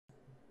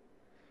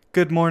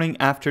Good morning,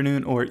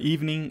 afternoon, or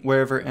evening,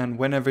 wherever and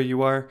whenever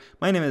you are.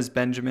 My name is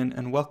Benjamin,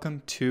 and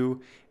welcome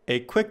to a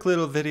quick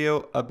little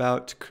video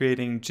about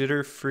creating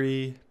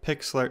jitter-free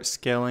pixel art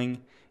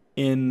scaling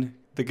in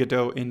the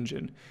Godot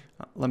engine.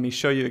 Let me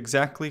show you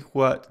exactly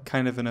what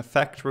kind of an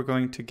effect we're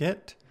going to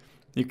get.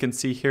 You can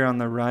see here on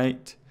the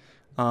right,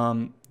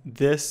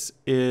 this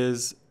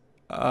is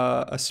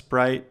a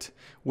sprite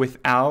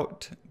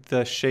without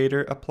the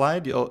shader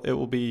applied. It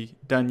will be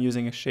done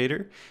using a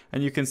shader,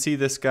 and you can see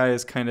this guy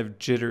is kind of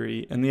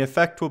jittery, and the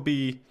effect will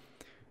be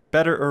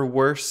better or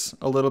worse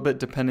a little bit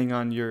depending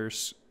on your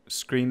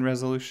screen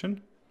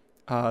resolution,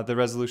 the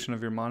resolution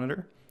of your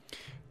monitor.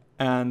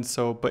 And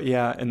so, but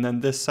yeah, and then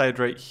this side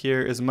right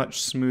here is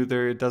much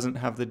smoother. It doesn't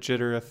have the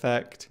jitter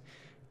effect,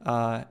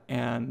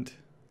 and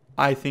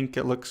I think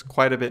it looks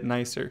quite a bit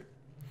nicer.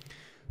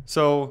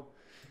 So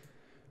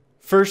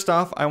first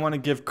off, I want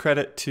to give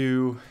credit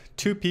to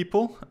two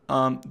people.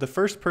 The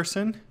first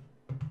person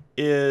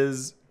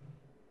is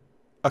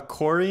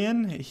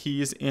Akorian.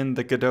 He's in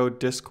the Godot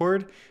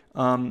Discord.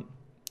 The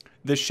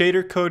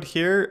shader code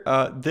here,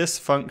 this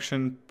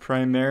function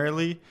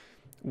primarily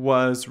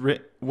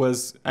it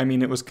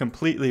was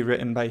completely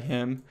written by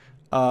him.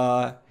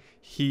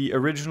 He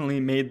originally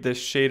made this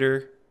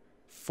shader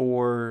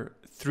for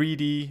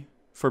 3D,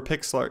 for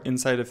pixel art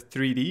inside of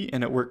 3D,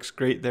 and it works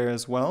great there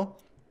as well.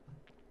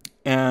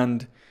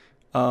 And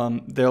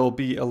there'll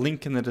be a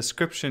link in the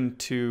description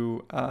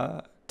to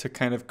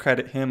kind of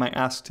credit him. I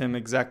asked him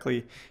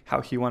exactly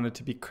how he wanted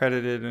to be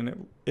credited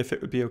and if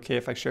it would be okay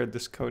if I shared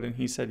this code, and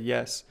he said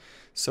yes.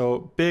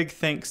 So big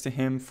thanks to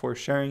him for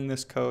sharing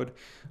this code.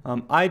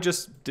 I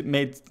just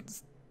made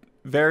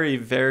very,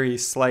 very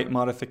slight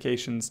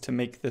modifications to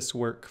make this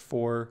work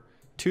for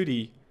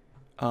 2D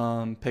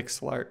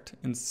pixel art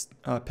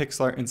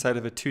inside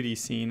of a 2D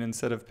scene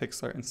instead of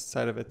pixel art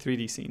inside of a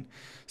 3D scene.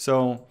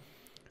 So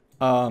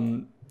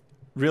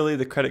really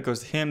the credit goes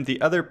to him. The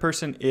other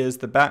person is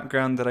the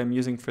background that I'm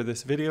using for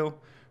this video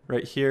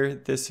right here.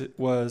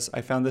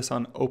 I found this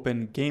on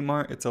Open Game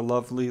Art. It's a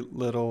lovely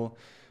little,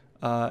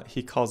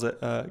 he calls it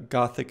a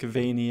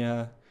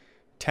Gothicvania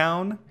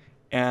town,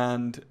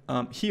 and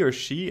he or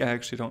she, I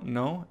actually don't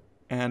know,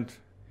 and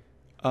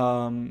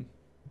the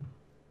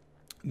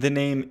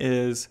name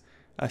is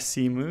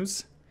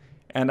Asimus.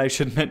 And I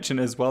should mention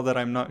as well that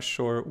I'm not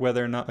sure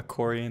whether or not a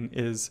Korean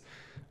is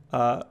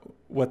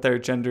what their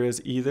gender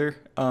is either,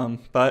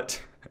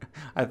 but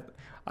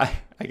I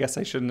guess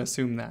I shouldn't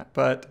assume that.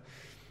 But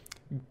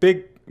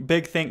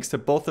big thanks to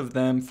both of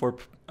them for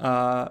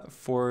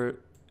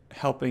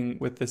helping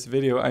with this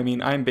video. I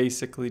mean, I'm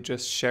basically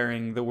just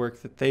sharing the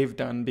work that they've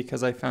done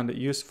because I found it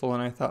useful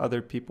and I thought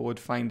other people would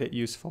find it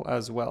useful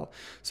as well.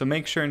 So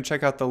make sure and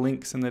check out the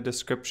links in the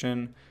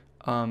description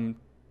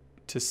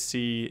to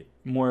see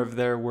more of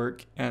their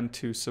work and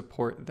to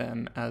support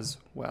them as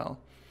well.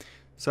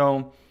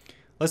 So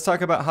let's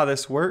talk about how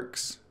this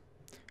works.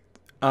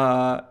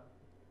 What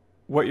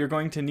you're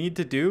going to need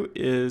to do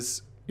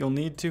is you'll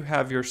need to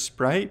have your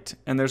sprite,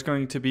 and there's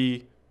going to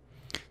be,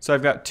 so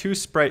I've got two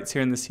sprites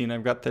here in the scene.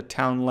 I've got the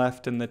town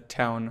left and the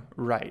town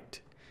right,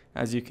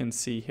 as you can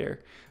see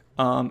here.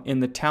 In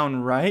the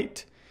town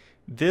right,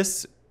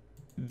 this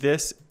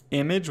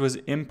image was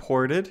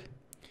imported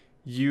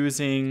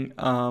using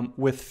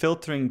with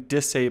filtering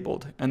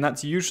disabled, and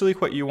that's usually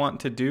what you want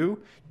to do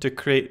to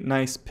create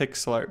nice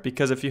pixel art,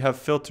 because if you have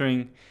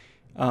filtering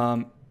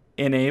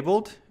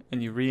enabled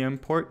and you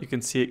re-import, you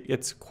can see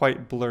it's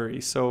quite blurry.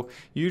 So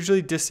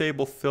usually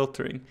disable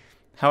filtering.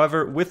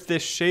 However, with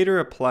this shader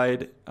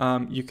applied,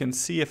 you can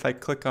see if I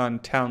click on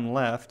town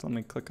left, let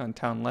me click on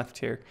town left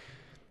here,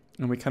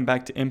 and we come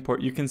back to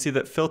import, you can see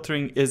that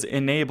filtering is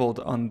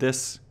enabled on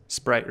this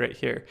sprite right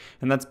here,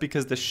 and that's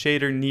because the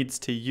shader needs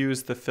to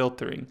use the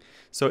filtering.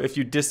 So if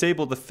you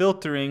disable the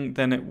filtering,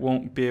 then it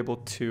won't be able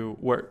to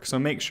work. So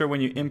make sure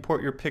when you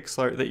import your pixel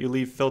art that you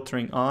leave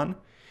filtering on,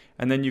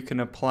 and then you can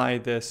apply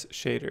this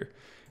shader.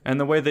 And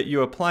the way that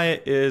you apply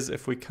it is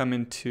if we come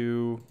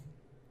into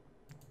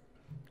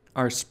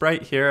our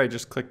sprite here, I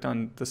just clicked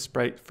on the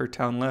sprite for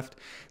town left,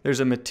 there's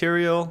a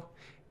material,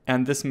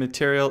 and this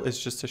material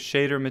is just a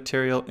shader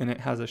material, and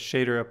it has a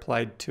shader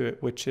applied to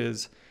it, which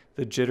is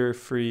the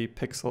jitter-free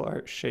pixel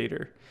art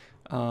shader.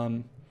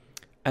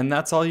 And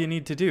that's all you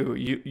need to do.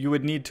 You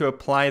would need to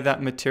apply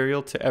that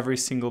material to every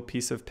single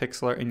piece of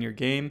pixel art in your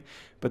game,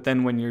 but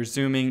then when you're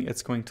zooming,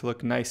 it's going to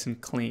look nice and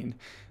clean.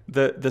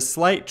 The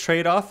slight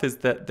trade-off is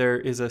that there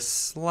is a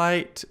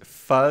slight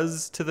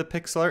fuzz to the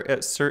pixel art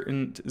at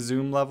certain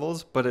zoom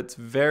levels, but it's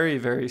very,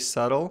 very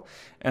subtle,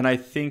 and I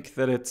think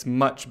that it's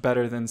much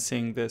better than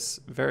seeing this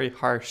very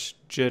harsh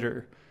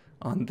jitter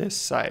on this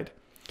side.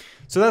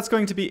 So that's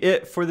going to be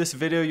it for this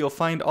video. You'll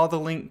find all the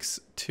links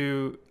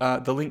to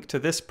the link to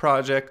this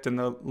project and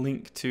the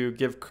link to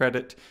give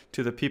credit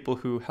to the people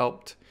who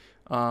helped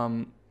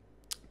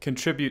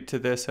contribute to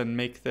this and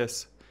make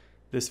this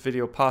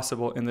video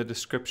possible in the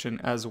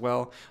description as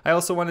well. I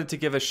also wanted to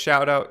give a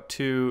shout out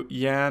to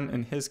Jan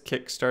and his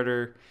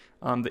Kickstarter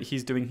that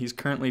he's doing. He's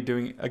currently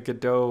doing a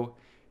Godot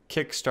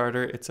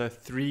Kickstarter. It's a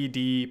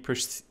 3D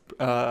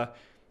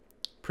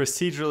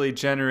procedurally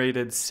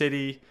generated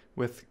city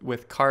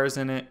with cars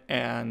in it,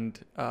 and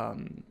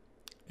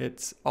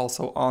it's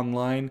also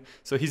online.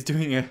 So he's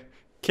doing a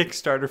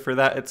Kickstarter for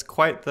that. It's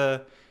quite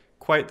the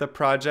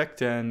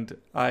project, and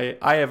I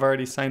have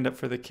already signed up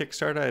for the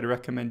Kickstarter. I'd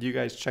recommend you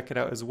guys check it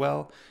out as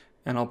well,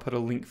 and I'll put a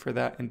link for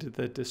that into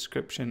the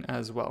description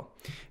as well.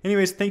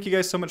 Anyways, thank you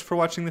guys so much for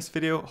watching this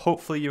video.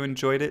 Hopefully you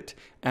enjoyed it,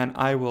 and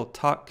I will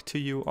talk to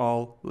you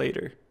all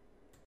later.